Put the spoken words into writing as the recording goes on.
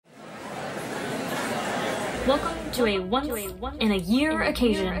Welcome to a once in a year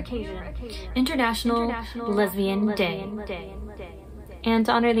occasion, International Lesbian Day. And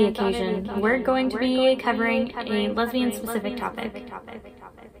to honor the occasion, we're going to be covering a lesbian-specific topic.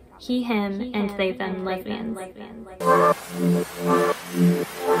 He, him, and they, them lesbians.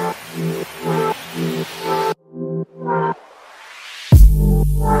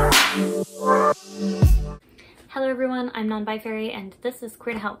 Hello everyone, I'm Non-Bi-Fairy and this is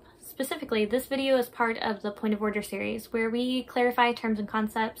Queer to Help. Specifically, this video is part of the Point of Order series where we clarify terms and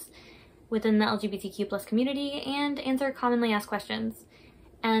concepts within the LGBTQ+ community and answer commonly asked questions.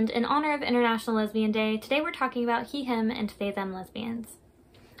 And in honor of International Lesbian Day, today we're talking about he, him, and they, them lesbians.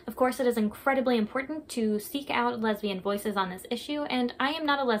 Of course, it is incredibly important to seek out lesbian voices on this issue, and I am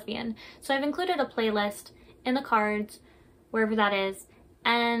not a lesbian, so I've included a playlist in the cards, wherever that is,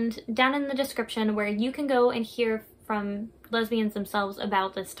 and down in the description where you can go and hear from lesbians themselves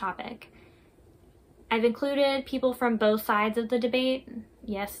about this topic. I've included people from both sides of the debate.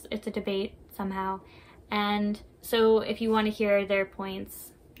 Yes, it's a debate somehow. And so if you want to hear their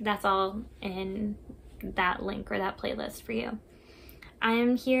points, that's all in that link or that playlist for you. I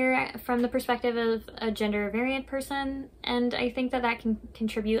am here from the perspective of a gender variant person, and I think that that can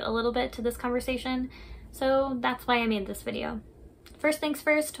contribute a little bit to this conversation, so that's why I made this video. First things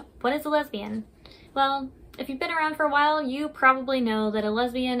first, what is a lesbian? Well, if you've been around for a while, you probably know that a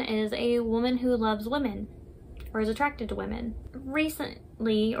lesbian is a woman who loves women, or is attracted to women.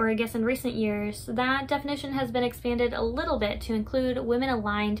 Recently, or I guess in recent years, that definition has been expanded a little bit to include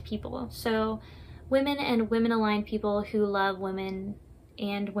women-aligned people. So women and women-aligned people who love women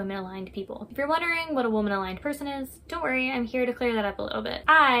and women-aligned people. If you're wondering what a woman-aligned person is, don't worry, I'm here to clear that up a little bit.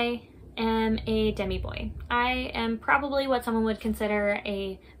 I am a demi-boy. I am probably what someone would consider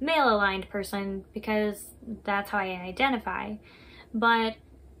a male-aligned person because that's how I identify, but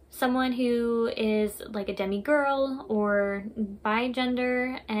someone who is like a demi-girl or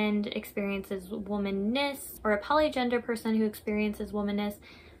bi-gender and experiences womanness, or a polygender person who experiences womanness,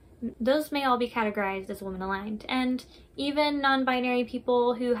 those may all be categorized as woman-aligned. And even non-binary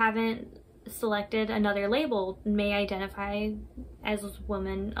people who haven't selected another label may identify as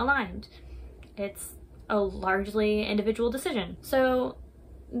woman-aligned. It's a largely individual decision. So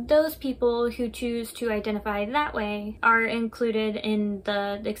those people who choose to identify that way are included in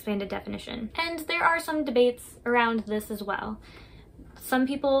the expanded definition. And there are some debates around this as well. Some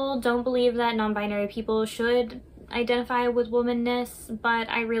people don't believe that non-binary people should identify with womanness, but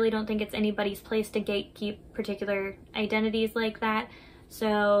I really don't think it's anybody's place to gatekeep particular identities like that.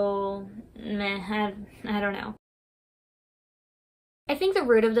 So, I don't know. I think the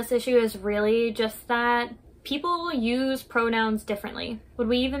root of this issue is really just that people use pronouns differently. Would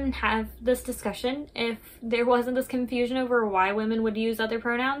we even have this discussion if there wasn't this confusion over why women would use other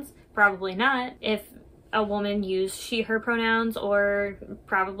pronouns? Probably not. If a woman used she, her pronouns, or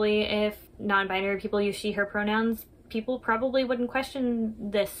probably if non-binary people use she, her pronouns, people probably wouldn't question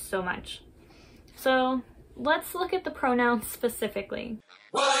this so much. So let's look at the pronouns specifically.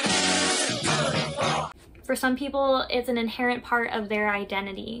 For some people, it's an inherent part of their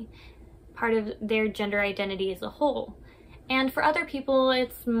identity, part of their gender identity as a whole. And for other people,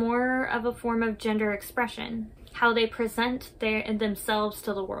 it's more of a form of gender expression, how they present themselves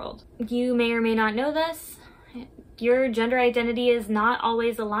to the world. You may or may not know this. Your gender identity is not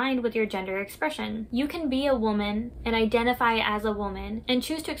always aligned with your gender expression. You can be a woman and identify as a woman and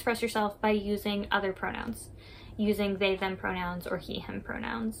choose to express yourself by using other pronouns, using they, them pronouns or he, him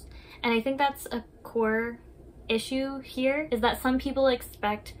pronouns. And I think that's a core issue here, is that some people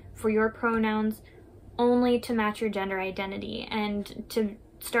expect for your pronouns only to match your gender identity, and to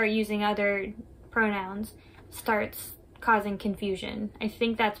start using other pronouns starts causing confusion. I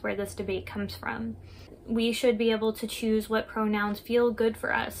think that's where this debate comes from. We should be able to choose what pronouns feel good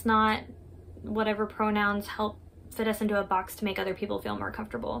for us, not whatever pronouns help fit us into a box to make other people feel more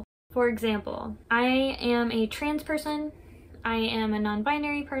comfortable. For example, I am a trans person, I am a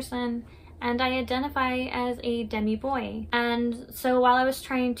non-binary person, and I identify as a demi-boy. And so while I was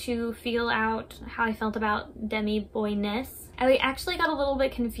trying to feel out how I felt about demi-boyness, I actually got a little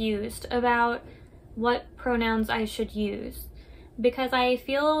bit confused about what pronouns I should use, because I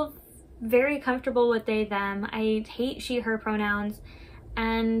feel very comfortable with they, them. I hate she, her pronouns,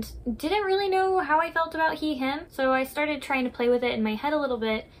 and didn't really know how I felt about he, him. So I started trying to play with it in my head a little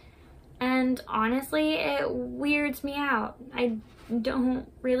bit, and honestly, it weirds me out. I don't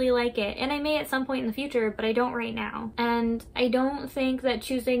really like it, and I may at some point in the future, but I don't right now. And I don't think that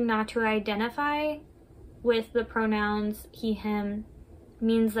choosing not to identify with the pronouns he, him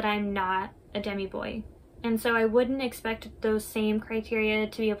means that I'm not a demi-boy. And so I wouldn't expect those same criteria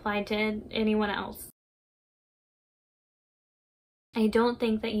to be applied to anyone else. I don't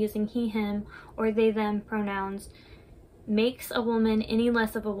think that using he, him, or they, them pronouns makes a woman any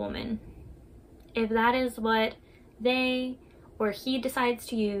less of a woman. If that is what they or he decides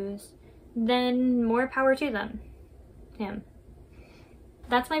to use, then more power to them. Him.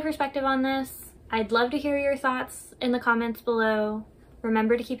 That's my perspective on this. I'd love to hear your thoughts in the comments below.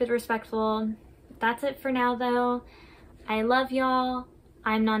 Remember to keep it respectful. That's it for now though. I love y'all.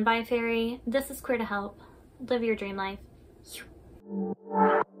 I'm non-bi-fairy. This is Queer to Help. Live your dream life.